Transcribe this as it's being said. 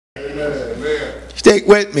Stick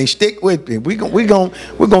with me. Stick with me. We're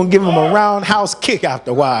gonna give him a roundhouse kick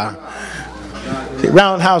after a while. See,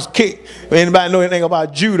 roundhouse kick. If anybody know anything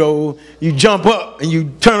about judo, you jump up and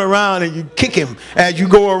you turn around and you kick him as you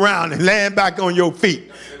go around and land back on your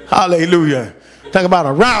feet. Hallelujah. Talk about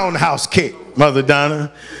a roundhouse kick, Mother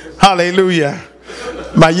Donna. Hallelujah.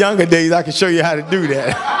 My younger days, I can show you how to do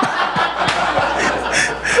that.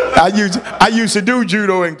 I used to do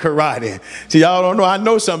judo and karate. See, y'all don't know. I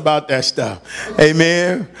know something about that stuff.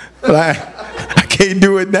 Amen. But I can't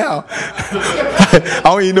do it now. I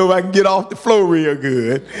don't even know if I can get off the floor real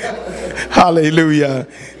good. Hallelujah.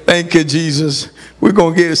 Thank you, Jesus. We're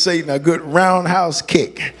going to give Satan a good roundhouse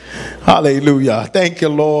kick. Hallelujah. Thank you,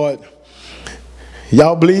 Lord.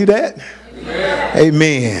 Y'all believe that?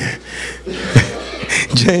 Amen.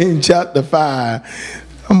 James chapter 5.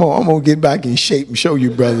 I'm gonna get back in shape and show you,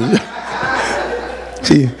 brothers.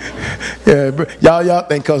 See, yeah, y'all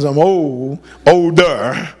think because I'm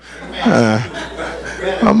older.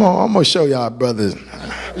 I'm gonna show y'all, brothers.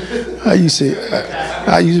 I used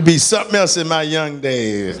to be something else in my young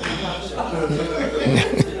days.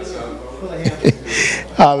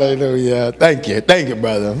 Hallelujah. Thank you,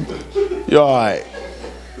 brother. You're all right.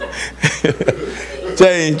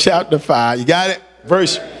 James chapter 5. You got it?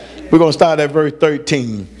 We're going to start at verse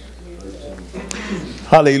 13.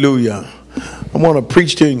 Hallelujah. I want to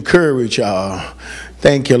preach to encourage y'all.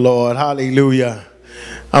 Thank you, Lord. Hallelujah.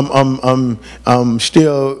 I'm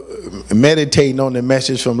still meditating on the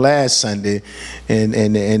message from last Sunday, and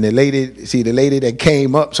the lady that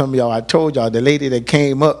came up, some of y'all, I told y'all, the lady that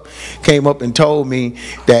came up and told me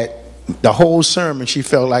that the whole sermon, she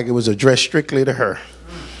felt like it was addressed strictly to her.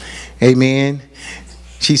 Amen.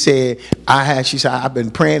 She said, I've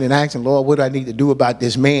been praying and asking, Lord, what do I need to do about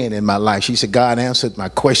this man in my life? She said, God answered my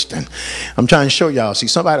question. I'm trying to show y'all. See,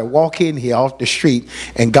 somebody walk in here off the street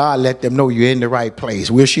and God let them know you're in the right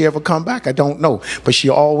place. Will she ever come back? I don't know. But she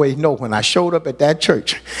always know. When I showed up at that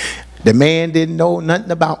church, the man didn't know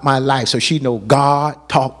nothing about my life. So she know God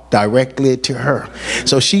talked directly to her.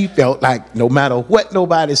 So she felt like no matter what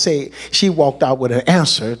nobody said, she walked out with an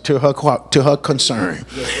answer to her concern.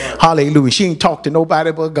 Hallelujah. She ain't talked to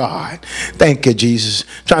nobody but God. Thank you, Jesus.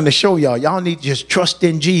 Trying to show y'all need to just trust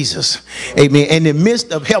in Jesus. Amen. In the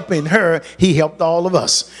midst of helping her, he helped all of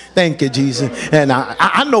us. Thank you, Jesus. And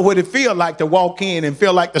I know what it feels like to walk in and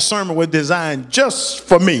feel like the sermon was designed just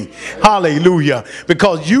for me. Hallelujah.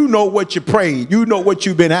 Because you know what you prayed. You know what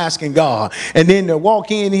you've been asking God. And then to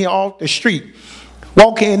walk in here off the street.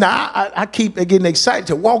 Walk in. I keep getting excited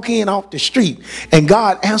to walk in off the street and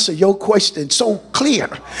God answer your question so clear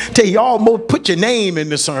till you almost put your name in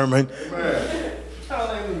the sermon.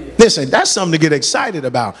 Listen, that's something to get excited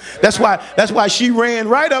about. That's why she ran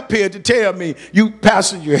right up here to tell me, you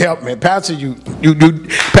pastor, you help me. Pastor, you do.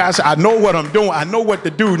 Pastor, I know what I'm doing. I know what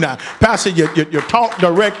to do now. Pastor, you talk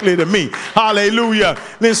directly to me. Hallelujah.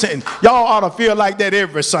 Listen, y'all ought to feel like that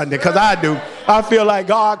every Sunday, because I do. I feel like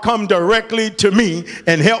God come directly to me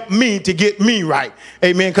and help me to get me right.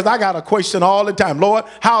 Amen. Because I got a question all the time. Lord,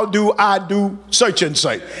 how do I do such and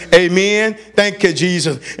such? Amen. Thank you,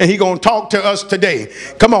 Jesus. And he going to talk to us today.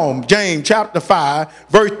 Come on. James chapter 5,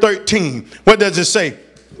 verse 13. What does it say?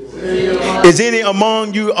 Is any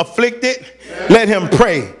among you afflicted? Let him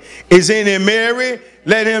pray. Is any merry?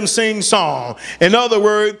 Let him sing song. In other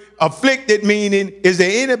words, afflicted meaning, is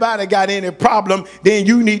there anybody got any problem? Then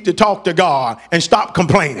you need to talk to God and stop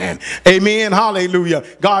complaining. Amen. Hallelujah.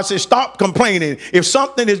 God says stop complaining. If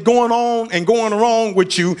something is going on and going wrong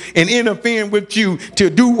with you and interfering with you to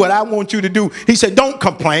do what I want you to do, he said don't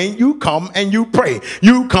complain. You come and you pray.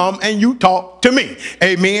 You come and you talk to me.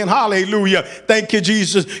 Amen. Hallelujah. Thank you,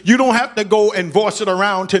 Jesus. You don't have to go and voice it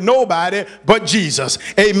around to nobody but Jesus.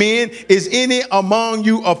 Amen. Is any among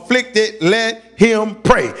you afflicted? Let him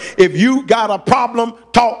pray. If you got a problem,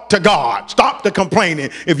 talk to God. Stop the complaining.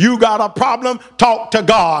 If you got a problem, talk to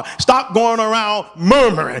God. Stop going around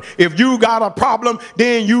murmuring. If you got a problem,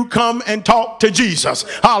 then you come and talk to Jesus.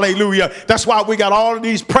 Hallelujah. That's why we got all of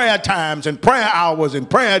these prayer times and prayer hours and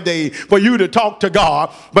prayer days for you to talk to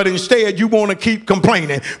God. But instead, you want to keep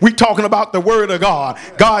complaining. We're talking about the word of God.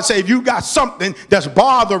 God said, if you got something that's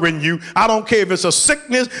bothering you, I don't care if it's a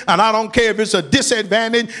sickness, and I don't care if it's a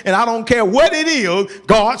disadvantage, and I don't care what it is,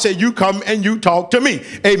 God said, you come and you talk to me.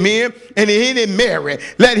 me. Amen. And any married,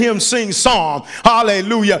 let him sing psalm.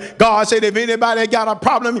 Hallelujah. God said, if anybody got a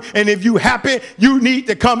problem and if you happy, you need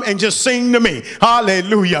to come and just sing to me.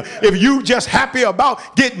 Hallelujah. If you just happy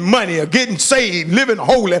about getting money or getting saved, living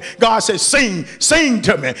holy, God says, sing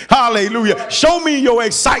to me. Hallelujah. Show me your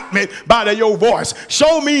excitement by your voice.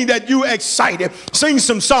 Show me that you excited. Sing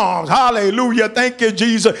some songs. Hallelujah. Thank you,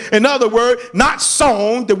 Jesus. In other words, not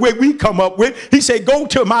song the way we come up with. He said, go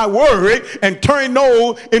to my word and turn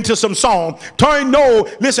those into some song. Turn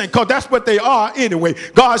those, listen, because that's what they are anyway.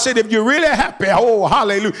 God said, if you're really happy, oh,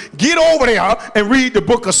 hallelujah, get over there and read the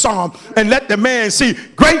book of Psalms and let the man see,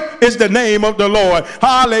 great is the name of the Lord.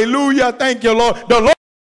 Hallelujah. Thank you, Lord. The Lord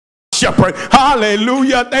shepherd.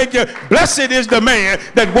 Hallelujah. Thank you. Blessed is the man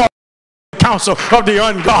that walks in the counsel of the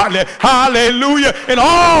ungodly. Hallelujah. And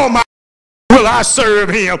all my will I serve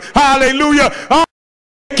him. Hallelujah. Oh,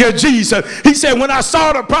 thank you, Jesus. He said, when I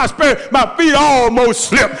saw the prosperity, my feet almost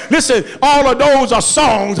slipped. Listen, all of those are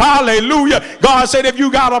songs. Hallelujah. God said, if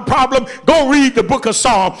you got a problem, go read the book of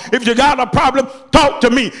Psalms. If you got a problem, talk to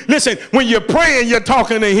me. Listen, when you're praying, you're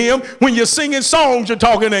talking to him. When you're singing songs, you're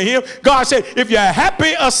talking to him. God said, if you're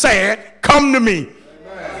happy or sad, come to me.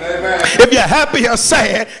 Amen. If you're happy or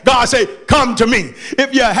sad, God say, come to me.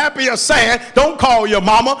 If you're happy or sad, don't call your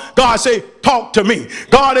mama. God say, talk to me.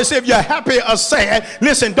 God has said, if you're happy or sad,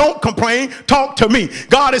 listen, don't complain, talk to me.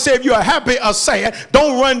 God has said, if you're happy or sad,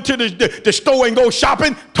 don't run to the store and go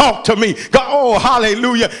shopping, talk to me. God, oh,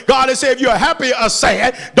 hallelujah. God has said, if you're happy or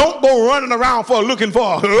sad, don't go running around looking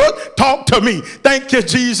for a hug, talk to me. Thank you,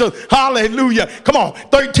 Jesus. Hallelujah. Come on,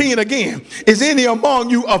 13 again. Is any among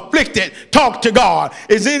you afflicted? Talk to God.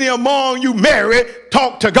 Is any among you married?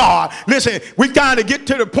 Talk to God. Listen, we got to get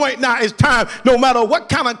to the point now. It's time, no matter what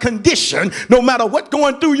kind of condition, no matter what's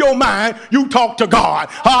going through your mind, you talk to God.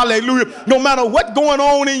 Hallelujah. No matter what's going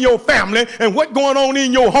on in your family and what's going on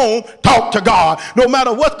in your home, talk to God. No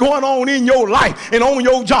matter what's going on in your life and on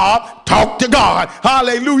your job, talk to God.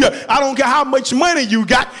 Hallelujah. I don't care how much money you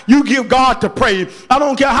got, you give God to praise. I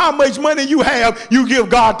don't care how much money you have, you give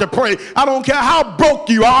God to praise. I don't care how broke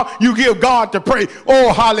you are, you give God to praise.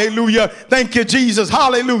 Oh, hallelujah. Thank you, Jesus.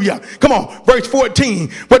 Hallelujah. Come on, verse 14.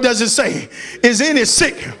 What does it say? Is any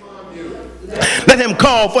sick? Let him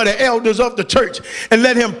call for the elders of the church and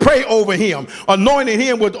let him pray over him, anointing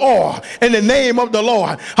him with oil in the name of the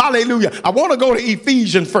Lord. Hallelujah. I want to go to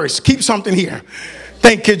Ephesians first. Keep something here.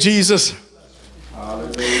 Thank you, Jesus.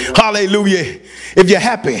 Hallelujah. Hallelujah. If you're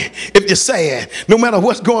happy, if you're sad, no matter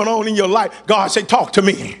what's going on in your life, God say, talk to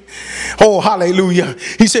me. Oh, hallelujah.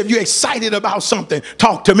 He said, if you're excited about something,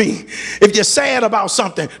 talk to me. If you're sad about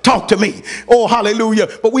something, talk to me. Oh, hallelujah.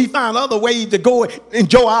 But we find other ways to go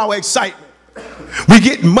enjoy our excitement. We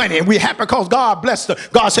get money and we're happy because God blessed us.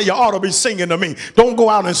 God said, you ought to be singing to me. Don't go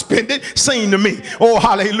out and spend it. Sing to me. Oh,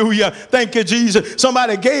 hallelujah. Thank you, Jesus.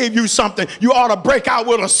 Somebody gave you something. You ought to break out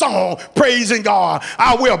with a song praising God.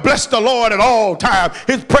 I will bless the Lord at all times.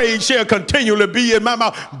 His praise shall continually be in my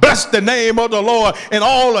mouth. Bless the name of the Lord and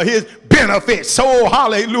all of his benefits. Oh,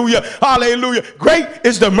 hallelujah. Hallelujah. Great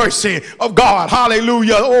is the mercy of God.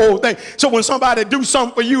 Hallelujah. Oh, so when somebody do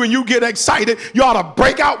something for you and you get excited, you ought to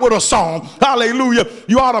break out with a song. Hallelujah.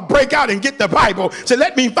 You ought to break out and get the Bible. Say,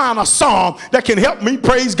 let me find a song that can help me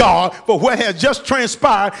praise God for what has just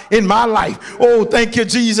transpired in my life. Oh, thank you,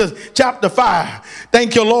 Jesus. Chapter 5.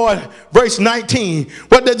 Thank you, Lord. Verse 19.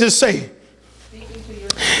 What does it say?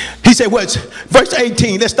 He said, what's verse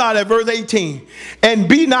 18? Let's start at verse 18. And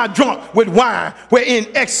be not drunk with wine, wherein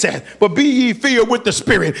excess, but be ye filled with the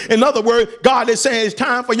Spirit. In other words, God is saying it's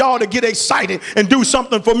time for y'all to get excited and do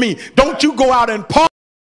something for me. Don't you go out and party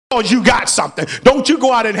because you got something. Don't you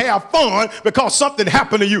go out and have fun because something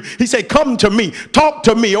happened to you. He said, come to me. Talk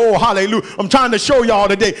to me. Oh, hallelujah. I'm trying to show y'all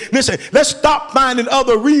today. Listen, let's stop finding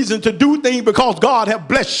other reasons to do things because God have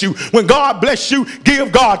blessed you. When God bless you,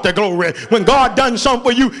 give God the glory. When God done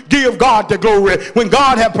something for you, give God the glory. When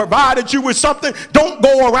God have provided you with something, don't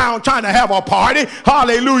go around trying to have a party.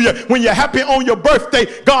 Hallelujah. When you're happy on your birthday,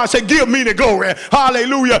 God said, give me the glory.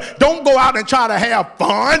 Hallelujah. Don't go out and try to have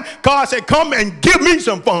fun. God said, come and give me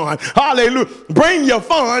some fun. Hallelujah. Bring your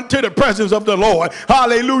fun to the presence of the Lord.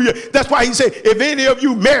 Hallelujah. That's why he said, if any of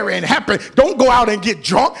you merry and happy, don't go out and get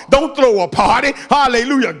drunk. Don't throw a party.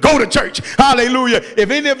 Hallelujah. Go to church. Hallelujah. If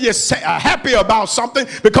any of you are happy about something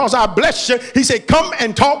because I bless you, he said, come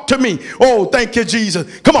and talk to me. Oh, thank you,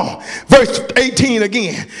 Jesus. Come on. Verse 18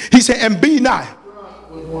 again. He said, and be not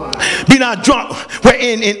Be not drunk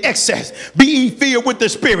wherein in excess. Be ye filled with the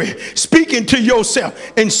Spirit, speaking to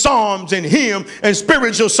yourself in psalms and hymns and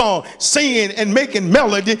spiritual songs, singing and making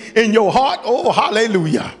melody in your heart. Oh,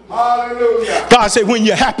 hallelujah. Hallelujah. God said, when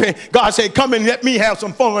you're happy, God said, come and let me have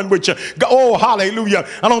some fun with you. Oh, hallelujah.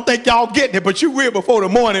 I don't think y'all get it, but you will before the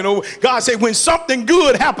morning. Oh, God said, when something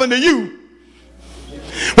good happened to you,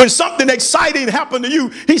 when something exciting happened to you,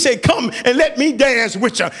 he said, come and let me dance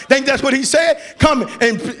with you. Think that's what he said? Come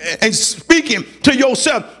and speaking to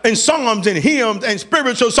yourself in psalms and hymns and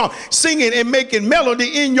spiritual songs, singing and making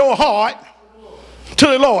melody in your heart to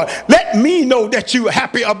the Lord. Let me know that you're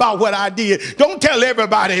happy about what I did. Don't tell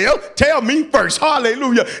everybody else. Tell me first.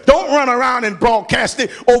 Hallelujah. Don't run around and broadcast it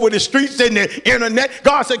over the streets and the internet.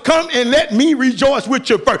 God said, come and let me rejoice with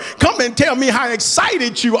you first. Come and tell me how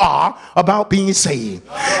excited you are about being saved.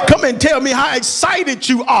 Come and tell me how excited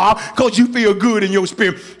you are because you feel good in your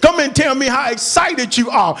spirit. Come and tell me how excited you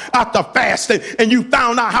are after fasting and you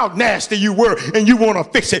found out how nasty you were and you want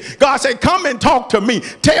to fix it. God said, come and talk to me.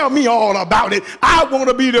 Tell me all about it. I want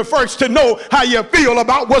to be the first to know how you feel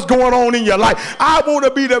about what's going on in your life. I want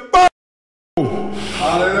to be the first.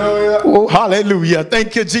 Hallelujah. Oh, hallelujah.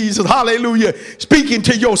 Thank you, Jesus. Hallelujah. Speaking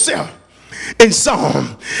to yourself in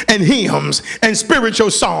psalm and hymns and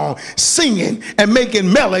spiritual song, singing and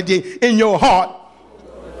making melody in your heart.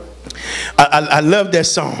 I love that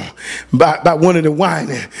song by one of the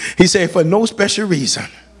whiners. He said, for no special reason,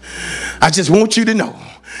 I just want you to know.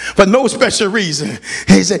 For no special reason.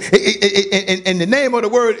 He said, and the name of the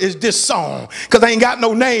word is this song, because I ain't got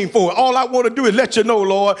no name for it. All I want to do is let you know,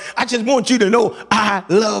 Lord, I just want you to know I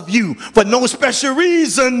love you for no special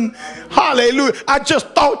reason. Hallelujah. I just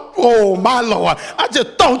thought, oh my Lord, I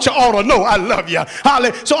just thought you ought to know I love you.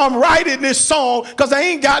 Hallelujah. So I'm writing this song because I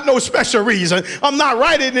ain't got no special reason. I'm not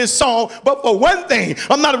writing this song, but for one thing,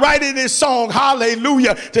 I'm not writing this song,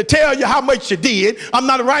 hallelujah, to tell you how much you did. I'm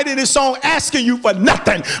not writing this song asking you for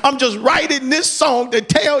nothing. I'm just writing this song to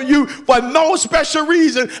tell you for no special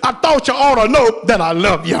reason. I thought you ought to know that I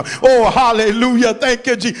love you. Oh, hallelujah. Thank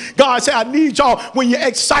you, Jesus. God said, I need y'all when you're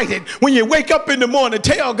excited, when you wake up in the morning,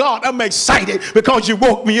 tell God I'm excited because you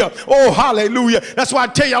woke me up. Oh, hallelujah. That's why I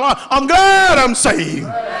tell y'all, I'm glad I'm saved.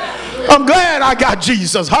 I'm glad I got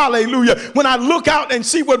Jesus. Hallelujah. When I look out and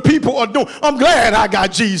see what people are doing, I'm glad I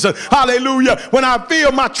got Jesus. Hallelujah. When I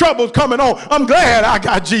feel my troubles coming on, I'm glad I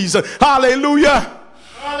got Jesus. Hallelujah.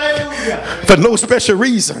 Hallelujah. For no special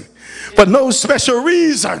reason. For no special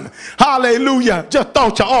reason. Hallelujah. Just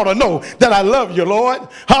thought you ought to know that I love you, Lord.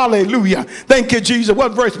 Hallelujah. Thank you, Jesus.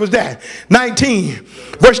 What verse was that? 19.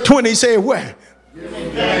 Verse 20 said what?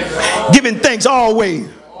 Giving thanks always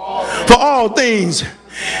for all things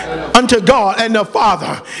unto God and the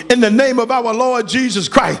Father in the name of our Lord Jesus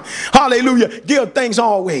Christ. Hallelujah. Give thanks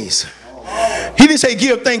always. He didn't say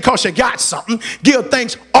give thanks because you got something. Give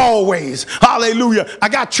thanks always. Hallelujah. I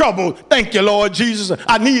got trouble. Thank you, Lord Jesus.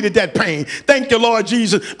 I needed that pain. Thank you, Lord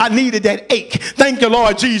Jesus. I needed that ache. Thank you,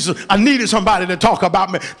 Lord Jesus. I needed somebody to talk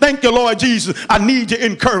about me. Thank you, Lord Jesus. I need your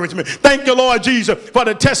encouragement. Thank you, Lord Jesus, for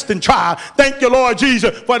the test and trial. Thank you, Lord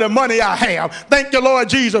Jesus, for the money I have. Thank you, Lord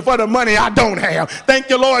Jesus, for the money I don't have. Thank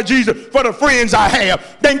you, Lord Jesus, for the friends I have.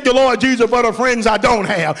 Thank you, Lord Jesus, for the friends I don't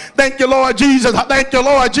have. Thank you, Lord Jesus. Thank you,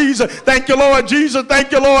 Lord Jesus. Thank you, Lord Jesus.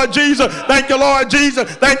 Thank you, Lord Jesus. Thank you, Lord Jesus.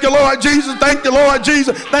 Thank you, Lord Jesus. Thank you, Lord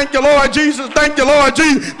Jesus. Thank you, Lord Jesus. Thank you, Lord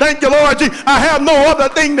Jesus. Thank you, Lord Jesus. I have no other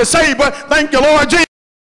thing to say but thank you, Lord Jesus.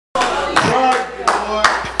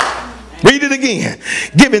 Read it again.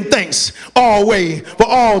 Giving thanks always for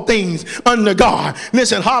all things unto God.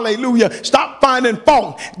 Listen, hallelujah. Stop finding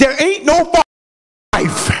fault. There ain't no fault in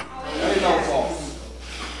life.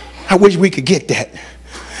 I wish we could get that.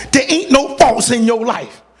 There ain't no faults in your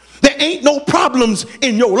life. There ain't no problems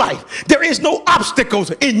in your life. There is no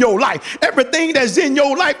obstacles in your life. Everything that's in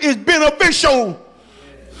your life is beneficial.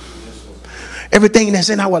 Everything that's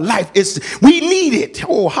in our life is, we need it.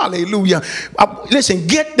 Oh, hallelujah. Listen,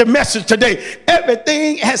 get the message today.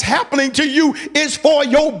 Everything that's happening to you is for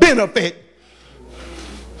your benefit.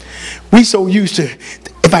 We so used to,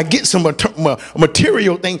 if I get some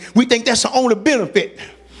material thing, we think that's the only benefit.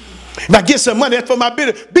 If I get some money, that's for my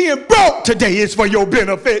benefit. Being broke today is for your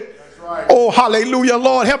benefit. Right. Oh, hallelujah.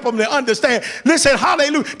 Lord, help them to understand. Listen,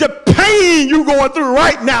 hallelujah. The pain you're going through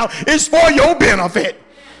right now is for your benefit.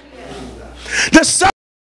 The suffering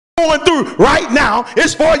you're going through right now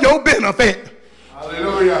is for your benefit.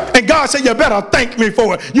 Hallelujah. And God said, you better thank me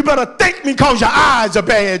for it. You better thank me because your eyes are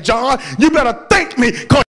bad, John. You better thank me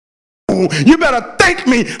because you better thank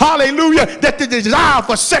me, hallelujah, that the desire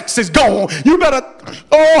for sex is gone. You better,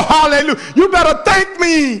 oh, hallelujah, you better thank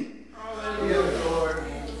me.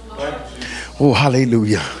 Oh,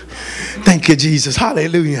 hallelujah. Thank you, Jesus.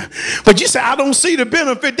 Hallelujah. But you say, I don't see the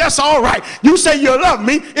benefit. That's all right. You say you love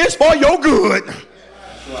me. It's for your good.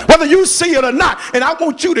 Whether you see it or not. And I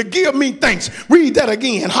want you to give me thanks. Read that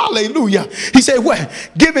again. Hallelujah. He said,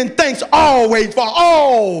 what? Giving thanks always for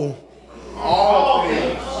all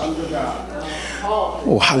things under God.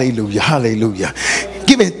 Oh, hallelujah. Hallelujah.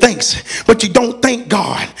 Giving thanks, but you don't thank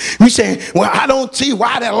God. We say, well, I don't see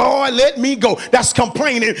why the Lord let me go. That's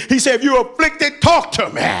complaining. He said, if you're afflicted, talk to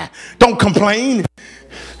me. Don't complain.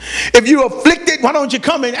 If you're afflicted, why don't you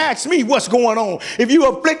come and ask me what's going on? If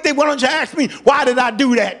you're afflicted, why don't you ask me, why did I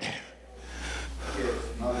do that?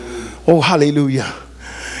 Oh, hallelujah.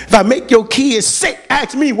 If I make your kids sick,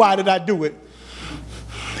 ask me, why did I do it?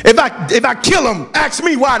 If I kill them, ask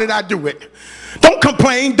me, why did I do it? Don't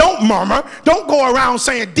complain. Don't murmur. Don't go around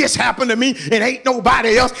saying this happened to me and ain't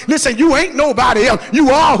nobody else. Listen, you ain't nobody else. You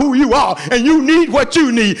are who you are, and you need what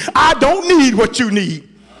you need. I don't need what you need.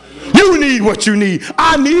 You need what you need.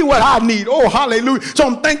 I need what I need. Oh, hallelujah. So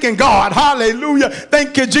I'm thanking God. Hallelujah.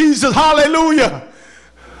 Thank you, Jesus. Hallelujah.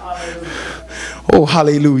 Oh,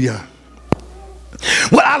 hallelujah.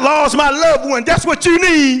 Well, I lost my loved one. That's what you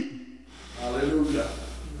need. Hallelujah.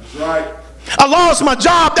 That's right. I lost my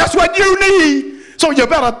job. That's what you need. So you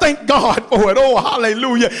better thank God for it. Oh,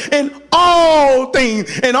 hallelujah. In all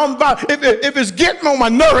things. And if it's getting on my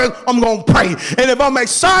nerves, I'm going to pray. And if I'm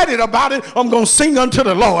excited about it, I'm going to sing unto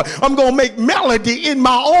the Lord. I'm going to make melody in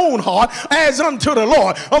my own heart as unto the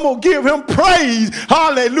Lord. I'm going to give him praise.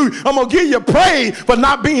 Hallelujah. I'm going to give you praise for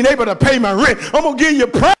not being able to pay my rent. I'm going to give you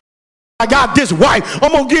praise. I got this wife.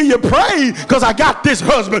 I'm going to give you praise because I got this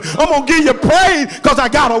husband. I'm going to give you praise because I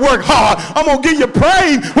got to work hard. I'm going to give you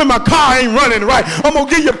praise when my car ain't running right. I'm going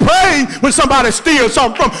to give you praise when somebody steals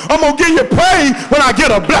something from. I'm going to give you praise when I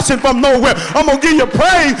get a blessing from nowhere. I'm going to give you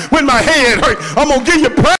praise when my head hurt. I'm going to give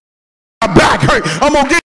you praise when my back hurt. I'm going to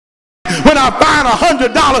give you when I find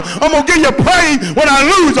 $100. I'm going to give you praise when I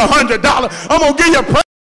lose $100. I'm going to give you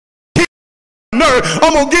praise.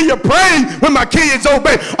 I'm going to give you praise when my kids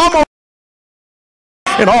obey. I'm going to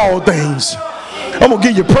in all things. I'm going to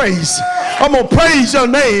give you praise. I'm going to praise your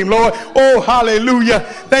name, Lord. Oh, hallelujah.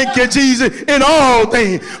 Thank you, Jesus. In all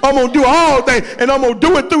things. I'm going to do all things, and I'm going to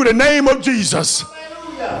do it through the name of Jesus.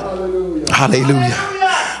 Hallelujah. Hallelujah.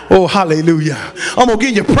 Oh, hallelujah. I'm going to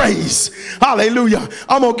give you praise. Hallelujah.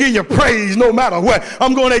 I'm going to give you praise no matter what.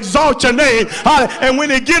 I'm going to exalt your name. And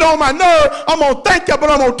when it get on my nerve, I'm going to thank you,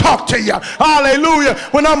 but I'm going to talk to you. Hallelujah.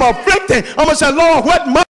 When I'm afflicted, I'm going to say, Lord, what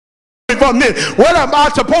must from this? What am I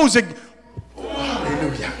supposed to? Oh,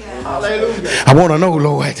 hallelujah. Hallelujah. I want to know,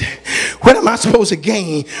 Lord, what am I supposed to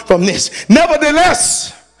gain from this?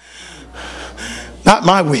 Nevertheless, not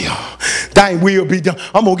my will, thy will be done.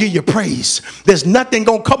 I'm going to give you praise. There's nothing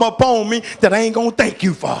going to come upon me that I ain't going to thank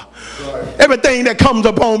you for. Right. Everything that comes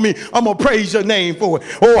upon me, I'm going to praise your name for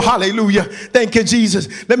it. Oh, hallelujah. Thank you,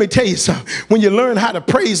 Jesus. Let me tell you something. When you learn how to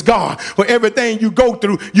praise God for everything you go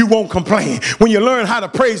through, you won't complain. When you learn how to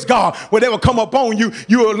praise God, whatever come upon you,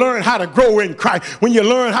 you will learn how to grow in Christ. When you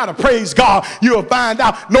learn how to praise God, you'll find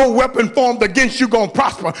out no weapon formed against you going to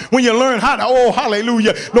prosper. When you learn how to, oh,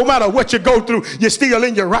 hallelujah, no matter what you go through, you're still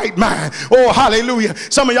in your right mind. Oh, hallelujah.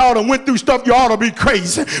 Some of y'all done went through stuff you ought to be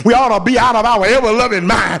crazy. We ought to be out of our ever-loving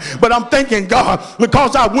mind. But I'm thanking God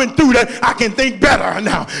because I went through that, I can think better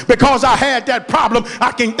now. Because I had that problem,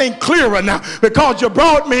 I can think clearer now. Because you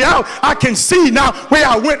brought me out, I can see now where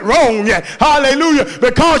I went wrong yet. Hallelujah.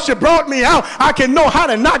 Because you brought me out, I can know how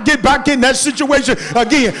to not get back in that situation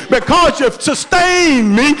again. Because you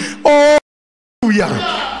sustained me. Oh,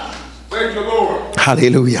 hallelujah. Thank you, Lord.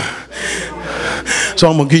 Hallelujah. So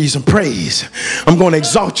I'm going to give you some praise. I'm going to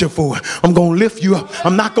exalt you for it. I'm going to lift you up.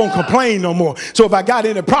 I'm not going to complain no more. So if I got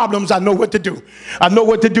any problems, I know what to do. I know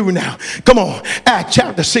what to do now. Come on. Acts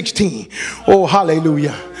chapter 16. Oh,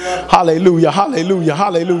 hallelujah. Hallelujah. Hallelujah.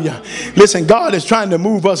 Hallelujah. Listen, God is trying to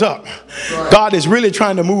move us up. God is really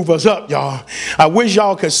trying to move us up, y'all. I wish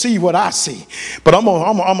y'all could see what I see. But I'm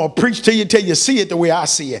going to preach to you till you see it the way I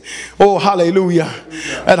see it. Oh, hallelujah.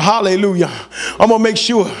 And hallelujah. I'm going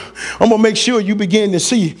to make sure you begin to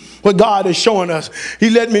see what God is showing us. He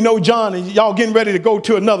let me know, John, and y'all getting ready to go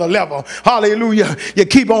to another level. Hallelujah. You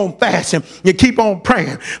keep on fasting. You keep on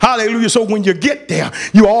praying. Hallelujah. So when you get there,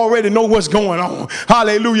 you already know what's going on.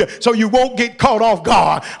 Hallelujah. So you won't get caught off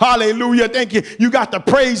guard. Hallelujah. Thank you. You got to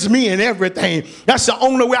praise me in everything. That's the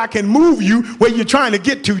only way I can move you where you're trying to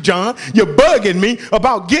get to, John. You're bugging me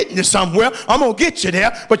about getting you somewhere. I'm going to get you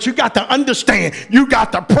there, but you got to understand, you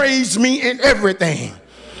got to praise me in everything.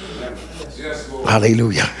 Yes,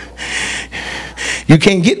 hallelujah. You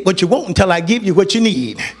can't get what you want until I give you what you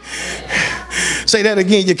need. say that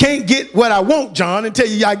again. You can't get what I want, John,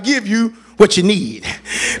 until I give you what you need.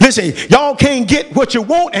 Listen, y'all can't get what you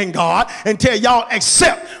want in God until y'all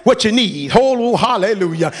accept what you need. Oh,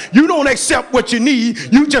 hallelujah. You don't accept what you need.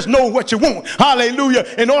 You just know what you want. Hallelujah.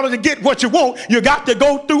 In order to get what you want, you got to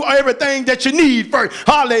go through everything that you need first.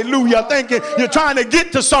 Hallelujah. Thinking you're trying to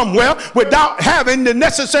get to somewhere without having the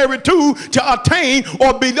necessary tool to attain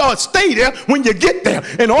or stay there when you get there.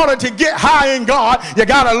 In order to get high in God, you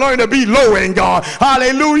got to learn to be low in God.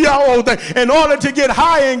 Hallelujah. In order to get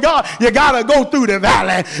high in God, you got to go through the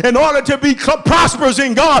valley. In order to be prosperous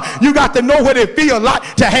in God, you got to know what it feels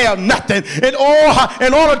like to have nothing. In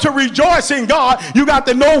order to rejoice in God, you got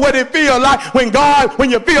to know what it feels like when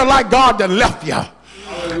you feel like God done left you.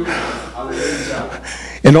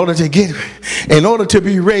 In order to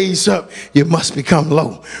be raised up, you must become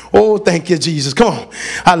low. Oh, thank you, Jesus. Come on.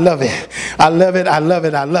 I love it. I love it. I love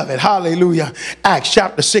it. I love it. Hallelujah. Acts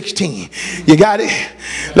chapter 16. You got it?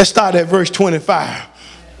 Let's start at verse 25.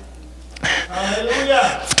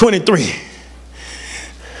 Hallelujah. 23.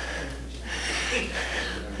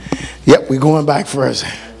 Yep, we're going back first.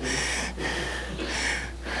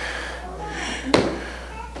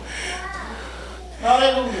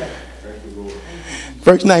 Hallelujah.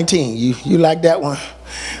 Verse 19. You like that one?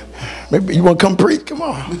 Maybe you want to come preach? Come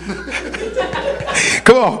on.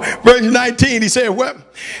 Come on. Verse 19, he said, well,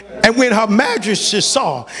 and when her magistrates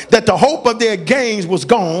saw that the hope of their gains was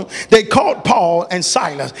gone, they caught Paul and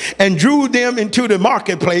Silas and drew them into the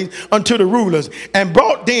marketplace unto the rulers and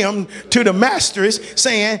brought them to the masters,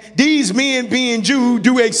 saying, these men being Jews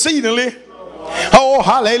do exceedingly. Oh,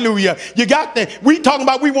 hallelujah. You got that. We talking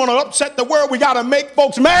about we want to upset the world. We got to make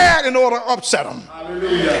folks mad in order to upset them.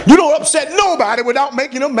 Hallelujah. You don't upset nobody without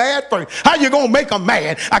making them mad first. How you going to make them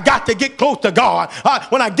mad? I got to get close to God.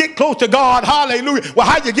 When I get close to God, hallelujah. Well,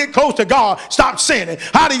 how you get close to God? Stop sinning.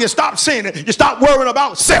 How do you stop sinning? You stop worrying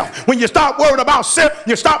about self. When you stop worrying about self,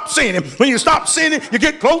 you stop sinning. When you stop sinning, you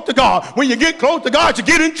get close to God. When you get close to God, you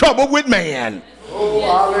get in trouble with man. Oh,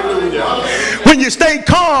 hallelujah. When you stay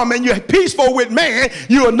calm and you're peaceful with man,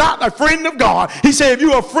 you are not a friend of God. He said, if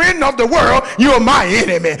you're a friend of the world, you are my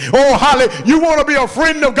enemy. Oh, hallelujah. You want to be a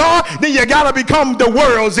friend of God, then you got to become the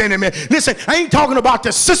world's enemy. Listen, I ain't talking about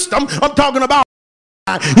the system. I'm talking about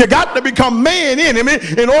you got to become man enemy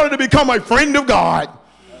in order to become a friend of God.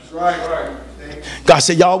 That's right. God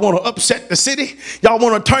said, y'all want to upset the city? Y'all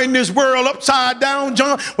want to turn this world upside down,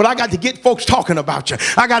 John? Well, I got to get folks talking about you.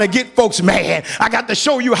 I got to get folks mad. I got to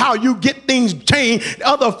show you how you get things changed.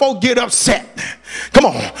 Other folk get upset. Come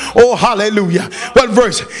on. Oh, hallelujah. What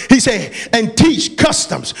verse? He said, and teach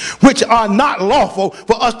customs which are not lawful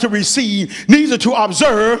for us to receive, neither to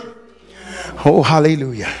observe. Oh,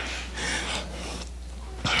 hallelujah.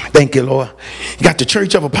 Thank you, Lord. You got the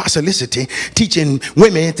Church of Apostolicity teaching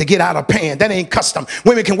women to get out of pants. That ain't custom.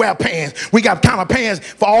 Women can wear pants. We got kind of pants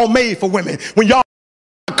for all made for women. When y'all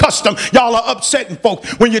custom, y'all are upsetting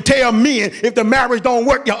folks. When you tell men if the marriage don't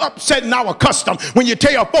work, you're upsetting our custom. When you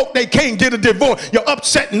tell folk they can't get a divorce, you're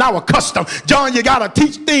upsetting our custom. John, you got to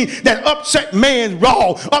teach things that upset man's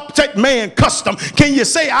law, upset man's custom. Can you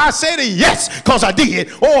say I said it? Yes, because I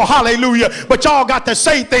did. Oh, hallelujah. But y'all got to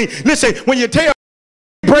say things. Listen, when you tell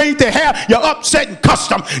braided hair, you're upsetting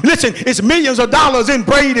custom. Listen, it's millions of dollars in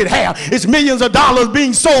braided hair. It's millions of dollars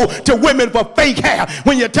being sold to women for fake hair.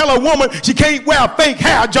 When you tell a woman she can't wear fake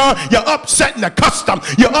hair, John, you're upsetting the custom.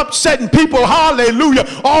 You're upsetting people. Hallelujah.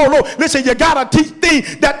 All over. Listen, you got to teach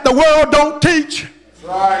things that the world don't teach. That's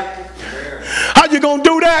right. How you going to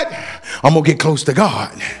do that? I'm going to get close to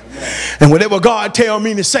God. And whatever God tell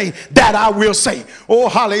me to say, that I will say. Oh,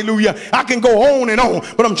 hallelujah. I can go on and on,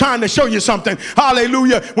 but I'm trying to show you something.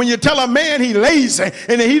 Hallelujah. When you tell a man he lazy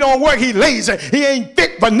and he don't work, he lazy. He ain't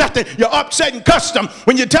fit for nothing. You're upsetting custom.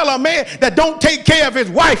 When you tell a man that don't take care of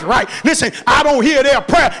his wife right, listen, I don't hear their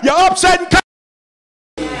prayer. You're upsetting custom.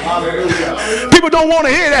 Hallelujah. People don't want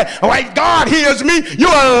to hear that. All right, God hears me. You're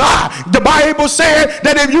a lie. The Bible said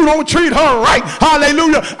that if you don't treat her right,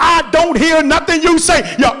 hallelujah, I don't hear nothing you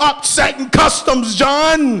say. You're upsetting customs,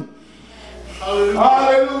 John.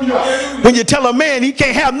 Hallelujah. When you tell a man he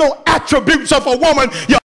can't have no attributes of a woman,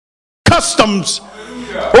 you're customs.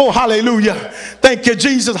 Oh, hallelujah. Thank you,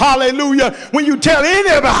 Jesus. Hallelujah. When you tell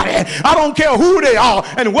anybody, I don't care who they are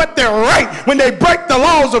and what they're right, when they break the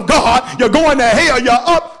laws of God, you're going to hell. You're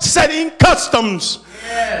upsetting customs.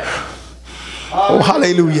 Oh,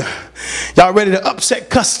 hallelujah. Y'all ready to upset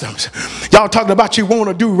customs? Y'all talking about you want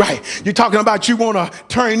to do right. You're talking about you want to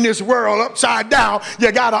turn this world upside down.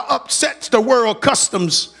 You got to upset the world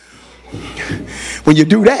customs. When you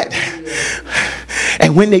do that,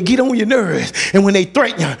 And when they get on your nerves and when they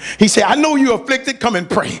threaten you, he said, I know you're afflicted, come and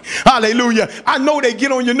pray. Hallelujah. I know they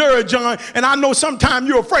get on your nerves, John, and I know sometimes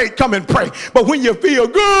you're afraid, come and pray. But when you feel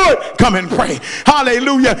good, come and pray.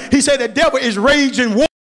 Hallelujah. He said the devil is raging war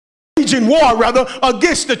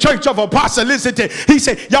against the church of apostolicity. He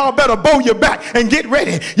said, y'all better bow your back and get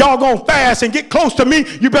ready. Y'all gonna fast and get close to me.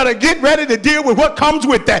 You better get ready to deal with what comes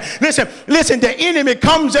with that. Listen, the enemy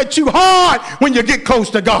comes at you hard when you get close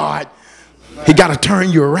to God. He got to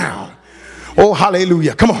turn you around. Oh,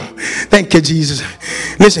 hallelujah. Come on. Thank you, Jesus.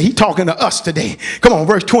 Listen, he talking to us today. Come on,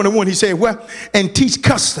 verse 21, he said, well, and teach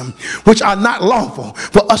custom which are not lawful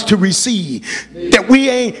for us to receive. That we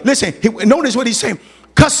ain't, listen, notice what he's saying.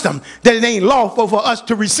 Custom, that it ain't lawful for us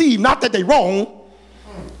to receive. Not that they wrong.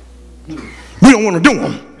 We don't want to do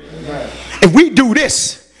them. If we do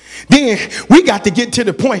this, then we got to get to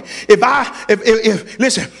the point. If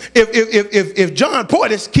John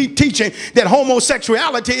Portis keep teaching that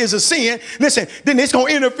homosexuality is a sin, listen, then it's going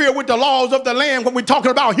to interfere with the laws of the land when we're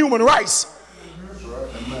talking about human rights.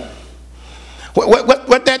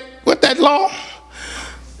 What that law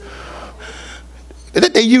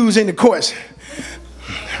that they use in the courts?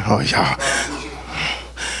 Oh, y'all.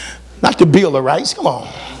 Not the Bill of Rights. Come on.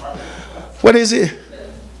 What is it?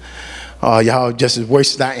 Oh, y'all just as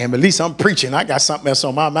worse as I am. At least I'm preaching. I got something else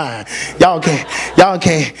on my mind. Y'all can't.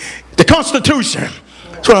 The Constitution.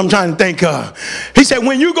 That's what I'm trying to think of. He said,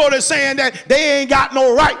 when you go to saying that they ain't got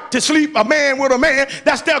no right to sleep a man with a man,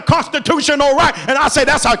 that's their constitutional right. And I say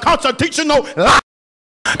that's a constitutional lie.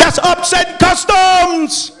 That's upsetting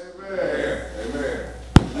customs. Amen.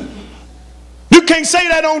 You can't say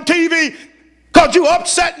that on TV because you're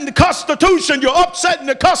upsetting the Constitution. You're upsetting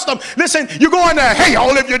the custom. Listen, you're going to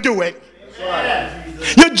hell if you do it.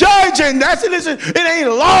 You're judging. Listen, it ain't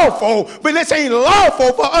lawful, but this ain't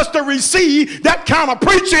lawful for us to receive that kind of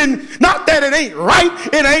preaching. Not that it ain't right,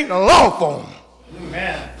 it ain't lawful.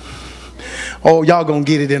 Amen. Oh, y'all gonna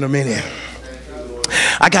get it in a minute.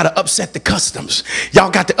 I got to upset the customs. Y'all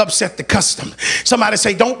got to upset the custom. Somebody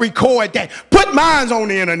say, don't record that. Put mines on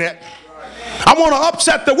the internet. I want to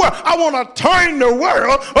upset the world. I want to turn the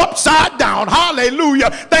world upside down.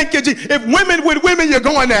 Hallelujah. Thank you, Jesus. If women with women, you're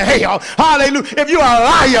going to hell. Hallelujah. If you're a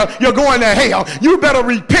liar, you're going to hell. You better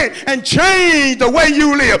repent and change the way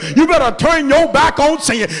you live. You better turn your back on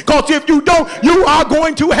sin. Because if you don't, you are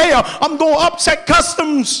going to hell. I'm going to upset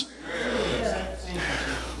customs.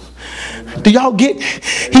 Do y'all get?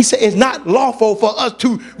 He said it's not lawful for us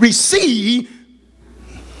to receive,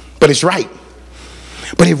 but it's right.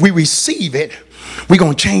 But if we receive it, we're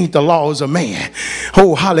going to change the laws of man.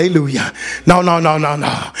 Oh, hallelujah. No.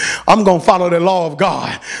 I'm going to follow the law of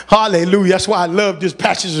God. Hallelujah. That's why I love this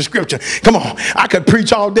passage of scripture. Come on. I could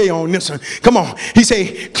preach all day on this one. Come on. He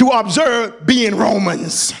said to observe being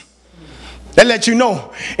Romans. That lets you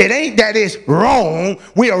know it ain't that it's wrong.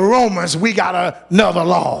 We are Romans. We got another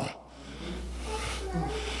law.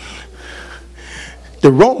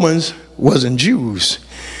 The Romans wasn't Jews.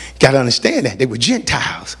 Got to understand that. They were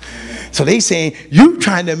Gentiles. So they saying, you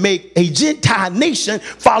trying to make a Gentile nation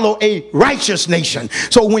follow a righteous nation.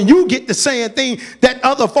 So when you get the same thing that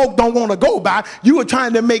other folk don't want to go by, you are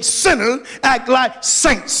trying to make sinners act like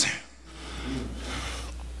saints.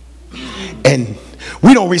 And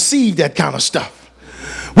we don't receive that kind of stuff.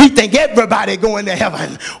 We think everybody going to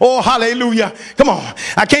heaven. Oh, hallelujah. Come on.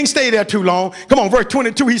 I can't stay there too long. Come on, verse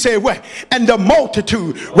 22, he said, what? And the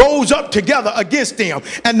multitude rose up together against them,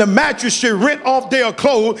 and the magistrate rent off their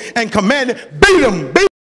clothes and commanded, beat them.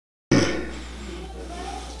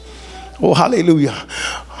 Oh, hallelujah.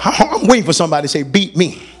 I'm waiting for somebody to say, beat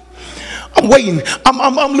me. I'm waiting.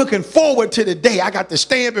 I'm looking forward to the day I got to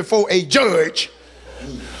stand before a judge.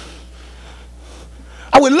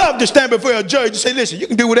 I would love to stand before a judge and say, listen, you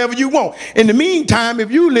can do whatever you want. In the meantime,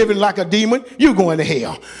 if you living like a demon, you're going to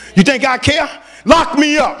hell. You think I care? Lock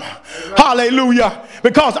me up. Hallelujah.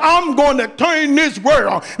 Because I'm going to turn this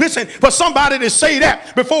world. Listen, for somebody to say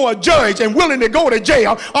that before a judge and willing to go to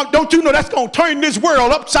jail, don't you know that's going to turn this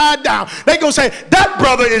world upside down? They're going to say, that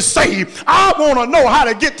brother is saved. I want to know how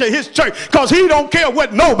to get to his church because he don't care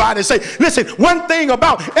what nobody say. Listen, one thing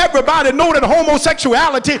about everybody know that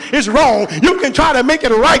homosexuality is wrong. You can try to make it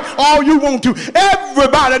right all you want to.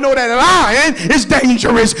 Everybody know that lying is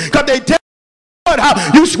dangerous because they tell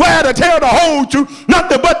how you swear to tell the whole truth,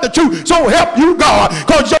 nothing but the truth. So help you God,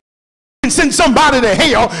 because you can send somebody to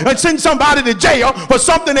hell and send somebody to jail for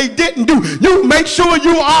something they didn't do. You make sure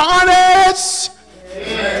you are honest.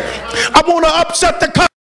 I want to upset the customs.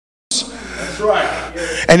 That's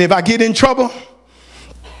right. And if I get in trouble,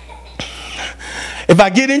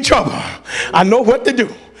 I know what to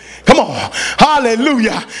do. Come on.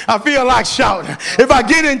 Hallelujah. I feel like shouting. If I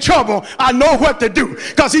get in trouble, I know what to do.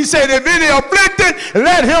 Because he said, if any afflicted,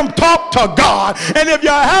 let him talk to God. And if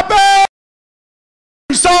you're happy,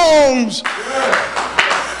 songs.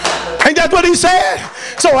 Ain't that what he said?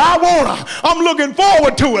 So I'm looking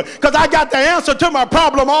forward to it because I got the answer to my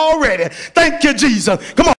problem already. Thank you,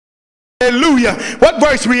 Jesus. Come on. Hallelujah. What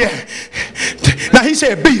verse we at? Now he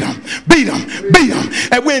said, beat them, beat them, beat them.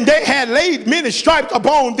 And when they had laid many stripes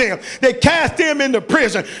upon them, they cast them into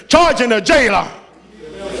prison, charging the jailer.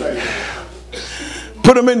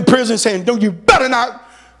 Put them in prison saying, don't you better not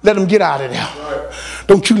let them get out of there.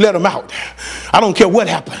 Don't you let them out. I don't care what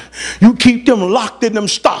happened. You keep them locked in them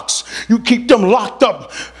stocks. You keep them locked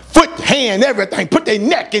up, foot, hand, everything. Put their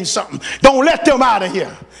neck in something. Don't let them out of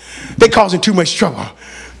here. They're causing too much trouble.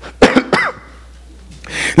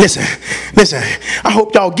 Listen, I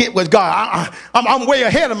hope y'all get what God, I'm way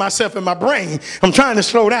ahead of myself in my brain. I'm trying to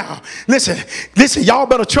slow down. Listen, y'all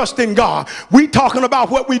better trust in God. We talking about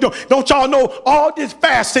what we do. Don't y'all know all this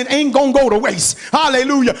fasting ain't gonna go to waste.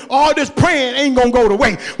 Hallelujah. All this praying ain't gonna go to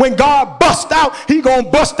waste. When God busts out, he gonna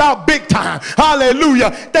bust out big time.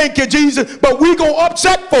 Hallelujah. Thank you, Jesus. But we gonna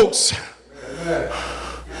upset folks.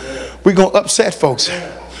 We gonna upset folks.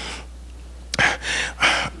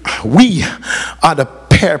 We are the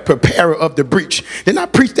preparer of the breach. Didn't I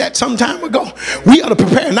preach that some time ago? We are the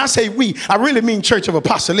preparer. And I say we, I really mean Church of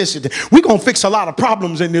Apostolicity. We're going to fix a lot of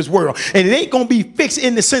problems in this world. And it ain't going to be fixed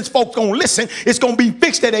in the sense folks going to listen. It's going to be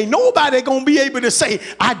fixed that ain't nobody going to be able to say,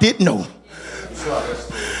 I didn't know.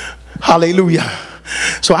 Hallelujah.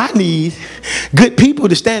 So I need good people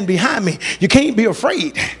to stand behind me. You can't be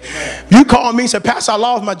afraid. You call me and say, Pastor, I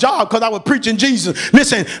lost my job because I was preaching Jesus.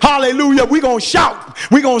 Listen, hallelujah, we're going to shout.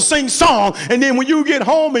 We're going to sing song. And then when you get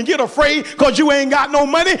home and get afraid because you ain't got no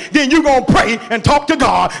money, then you're going to pray and talk to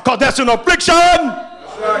God because that's an affliction.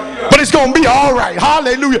 But it's going to be all right.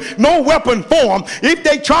 Hallelujah. No weapon formed. If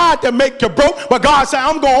they tried to make you broke, but God said,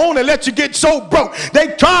 I'm going to only let you get so broke. They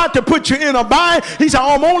tried to put you in a bind. He said,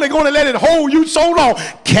 I'm only going to let it hold you so long.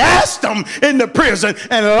 Cast them into prison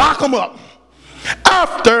and lock them up.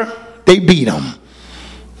 After they beat them.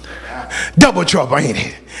 Double trouble, ain't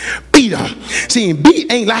it? Beat them. See,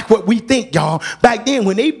 beat ain't like what we think, y'all. Back then,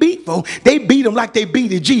 when they beat folk, they beat them like they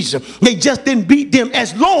beat Jesus. They just didn't beat them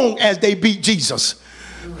as long as they beat Jesus.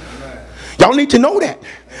 Y'all need to know that.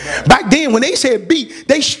 Back then, when they said beat,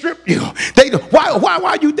 they stripped you.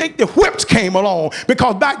 Why you think the whips came along?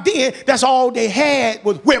 Because back then, that's all they had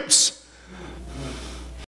was whips.